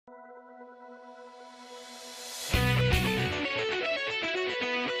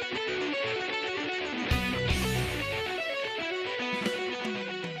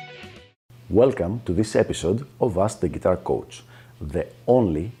Welcome to this episode of Ask the Guitar Coach, the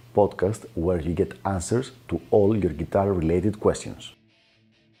only podcast where you get answers to all your guitar-related questions.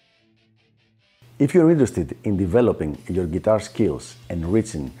 If you're interested in developing your guitar skills and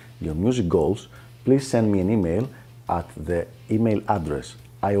reaching your music goals, please send me an email at the email address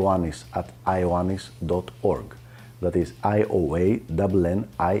ioannis@ioannis.org. That is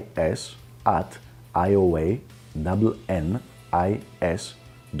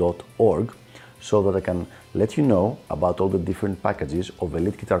ioannis@ioannis.org, so that I can let you know about all the different packages of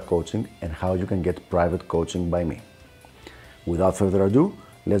elite guitar coaching and how you can get private coaching by me. Without further ado,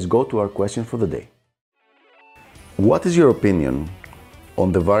 let's go to our question for the day. What is your opinion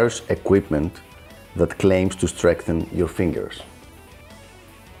on the various equipment that claims to strengthen your fingers?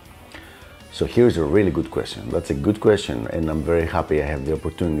 So here's a really good question. That's a good question, and I'm very happy I have the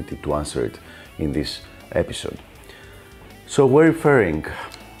opportunity to answer it in this episode. So we're referring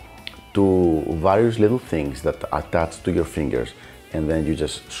to various little things that attach to your fingers, and then you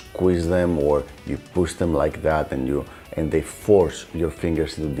just squeeze them or you push them like that, and they force your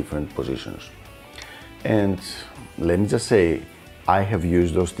fingers into different positions. And let me just say, I have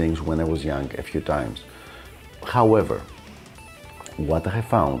used those things when I was young a few times. However, what I have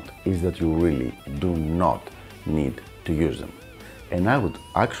found is that you really do not need to use them. And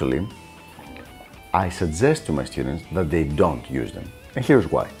I suggest to my students that they don't use them. And here's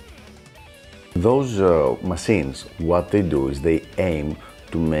why. Those machines, what they do is they aim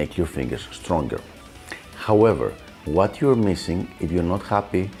to make your fingers stronger. However, what you're missing if you're not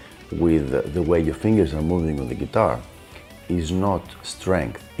happy with the way your fingers are moving on the guitar is not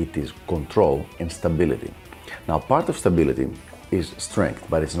strength, it is control and stability. Now, part of stability is strength,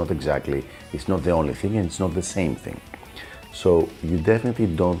 but it's not the only thing, and it's not the same thing. So you definitely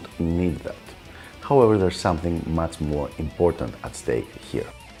don't need that. However, there's something much more important at stake here.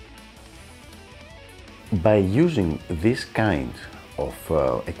 By using this kind of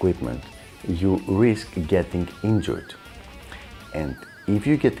equipment, you risk getting injured. And if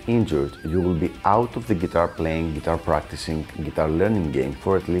you get injured, you will be out of the guitar playing, guitar practicing, guitar learning game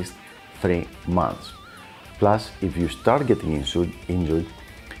for at least 3 months. Plus, if you start getting injured,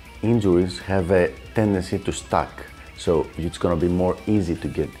 injuries have a tendency to stack. So it's going to be more easy to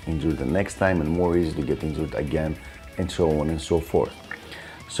get injured the next time and more easy to get injured again, and so on and so forth.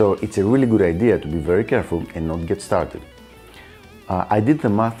 So it's a really good idea to be very careful and not get started. I did the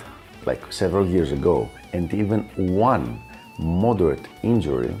math like several years ago, and even one moderate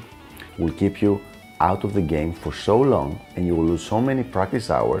injury will keep you out of the game for so long, and you will lose so many practice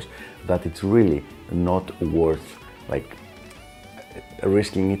hours that it's really not worth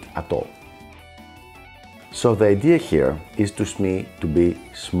risking it at all. So the idea here is to be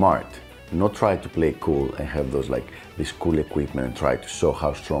smart, not try to play cool and have this cool equipment and try to show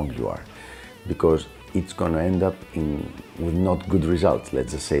how strong you are, because it's going to end up with not good results,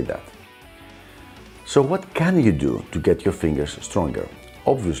 let's just say that. So what can you do to get your fingers stronger?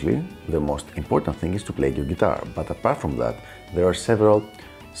 Obviously, the most important thing is to play your guitar, but apart from that, there are several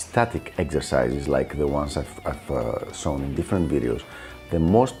static exercises like the ones I've shown in different videos.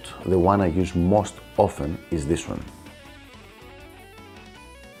 The one I use most often is this one.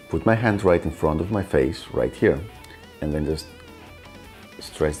 Put my hand right in front of my face, right here, and then just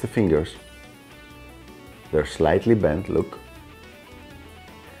stretch the fingers. They're slightly bent, look,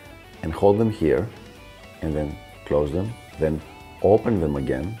 and hold them here, and then close them, then open them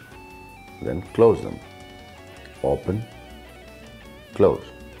again, then close them. Open, close,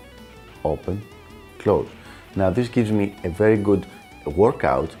 open, close. Now this gives me a very good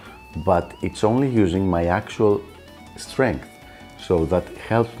workout, but it's only using my actual strength, so that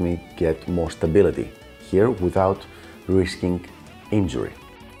helps me get more stability here without risking injury.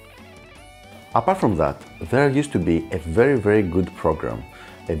 Apart from that, there used to be a very, very good program,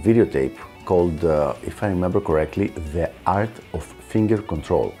 a videotape called, if I remember correctly, The Art of Finger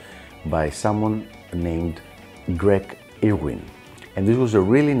Control by someone named Greg Irwin. And this was a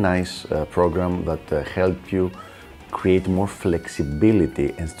really nice program that helped you create more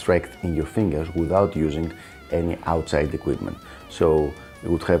flexibility and strength in your fingers without using any outside equipment. So it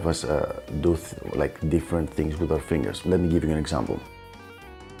would have us do different things with our fingers. Let me give you an example.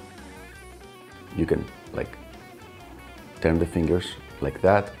 You can turn the fingers like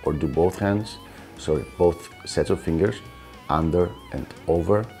that, or do both sets of fingers under and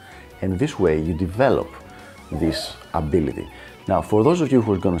over, and this way you develop this ability. Now, for those of you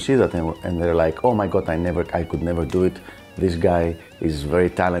who are going to see that and they're like, oh my god, I could never do it, this guy is very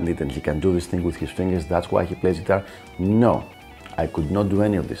talented and he can do this thing with his fingers, that's why he plays guitar. No, I could not do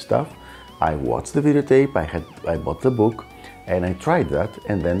any of this stuff. I watched the videotape, I bought the book, and I tried that,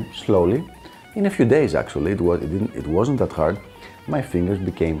 and then slowly In a few days actually, it wasn't that hard. My fingers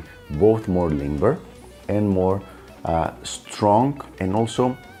became both more limber and more strong and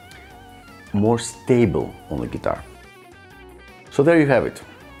also more stable on the guitar. So there you have it.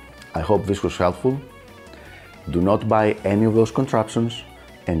 I hope this was helpful. Do not buy any of those contraptions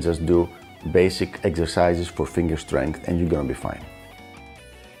and just do basic exercises for finger strength and you're gonna be fine.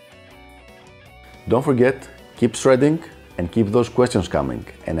 Don't forget, keep shredding and keep those questions coming,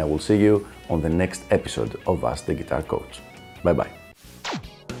 and I will see you on the next episode of Ask the Guitar Coach. Bye bye.